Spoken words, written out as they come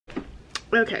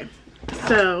Okay,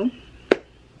 so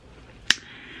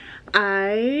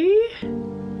I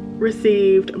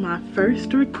received my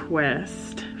first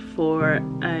request for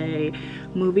a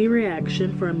movie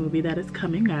reaction for a movie that is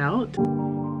coming out.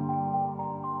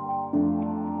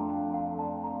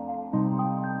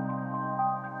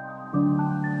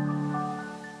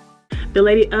 The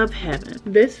Lady of Heaven.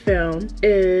 This film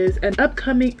is an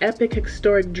upcoming epic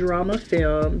historic drama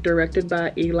film directed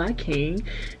by Eli King.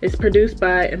 It's produced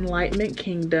by Enlightenment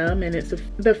Kingdom, and it's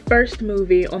the first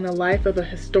movie on the life of a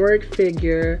historic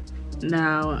figure.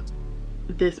 Now,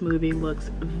 this movie looks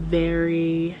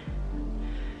very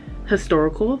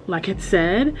historical, like it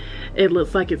said. It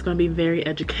looks like it's going to be very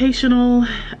educational.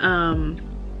 Well,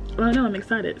 no, I'm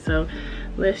excited. So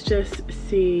let's just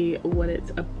see what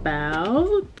it's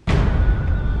about.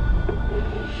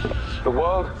 The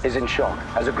world is in shock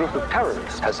as a group of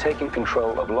terrorists has taken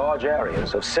control of large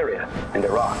areas of Syria and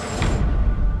Iraq.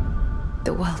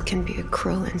 The world can be a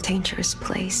cruel and dangerous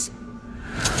place.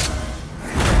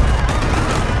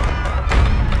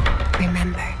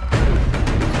 Remember,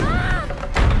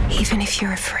 even if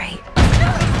you're afraid,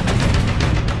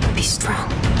 be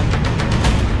strong.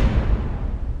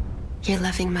 Your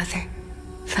loving mother,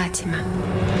 Fatima.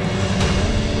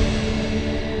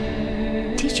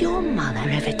 Did your mother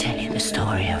ever tell you the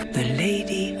story of the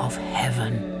Lady of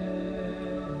Heaven?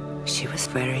 She was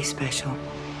very special.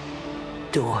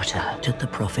 Daughter to the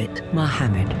Prophet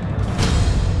Muhammad.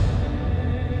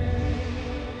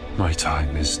 My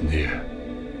time is near.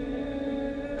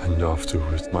 And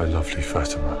afterwards, my lovely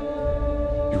Fatima,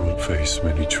 you will face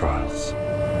many trials.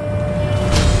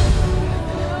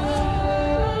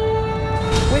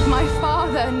 With my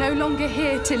father no longer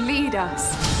here to lead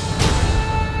us,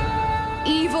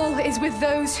 evil is with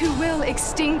those who will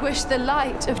extinguish the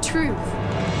light of truth.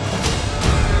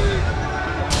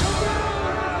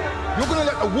 You're gonna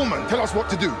let a woman tell us what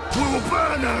to do? We will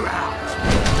burn her out!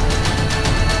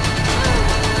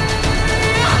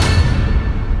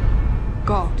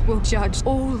 God will judge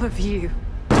all of you.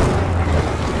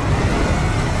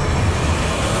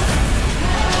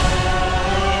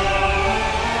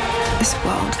 This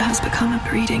world has become a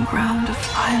breeding ground of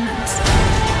violence.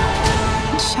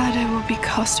 Shadow will be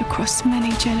cast across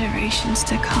many generations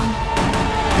to come.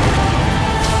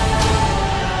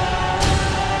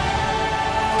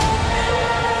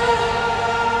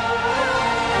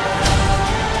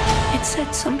 It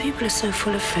said some people are so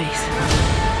full of faith,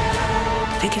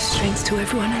 they give strength to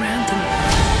everyone around them.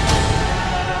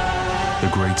 The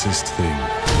greatest thing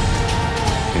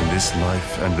in this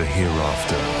life and the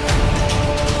hereafter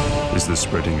is the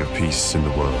spreading of peace in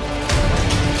the world.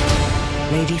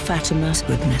 Lady Fatima's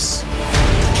goodness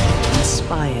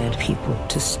inspired people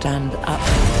to stand up,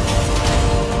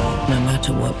 no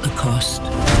matter what the cost.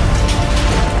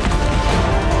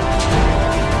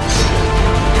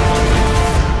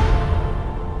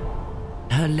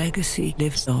 Her legacy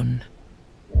lives on.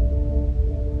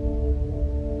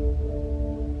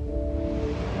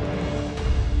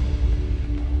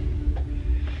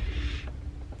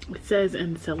 It says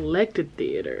in selected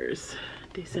theaters,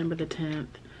 December the 10th.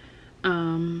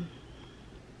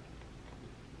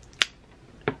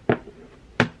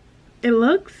 It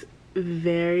looks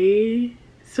very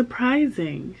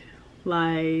surprising.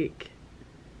 Like,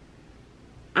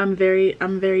 I'm very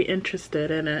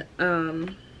interested in it.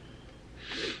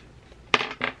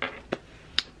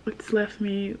 It's left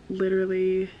me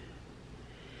literally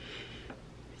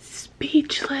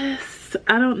speechless.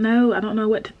 I don't know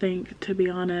what to think, to be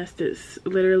honest. It's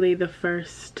literally the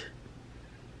first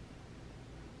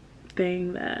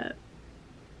thing that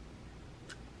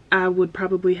I would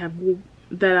probably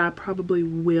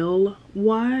will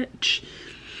watch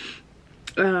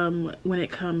when it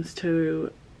comes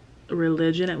to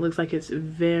religion. It looks like it's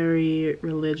very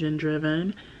religion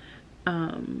driven.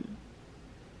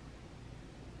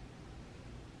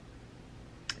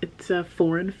 It's a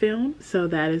foreign film, so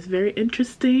that is very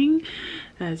interesting.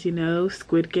 As you know,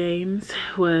 Squid Games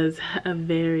was a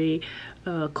very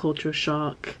culture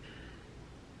shock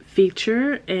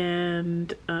feature,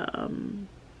 and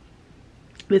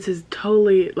this is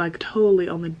totally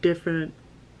on a different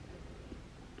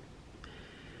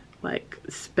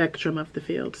spectrum of the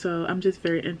field. So I'm just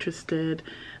very interested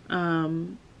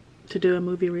to do a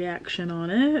movie reaction on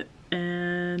it.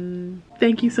 And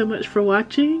thank you so much for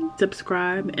watching.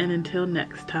 Subscribe, and until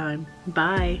next time,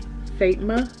 bye.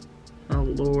 Fatima, oh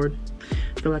Lord,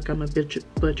 I feel like I'm a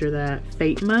butcher that.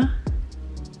 Fatima.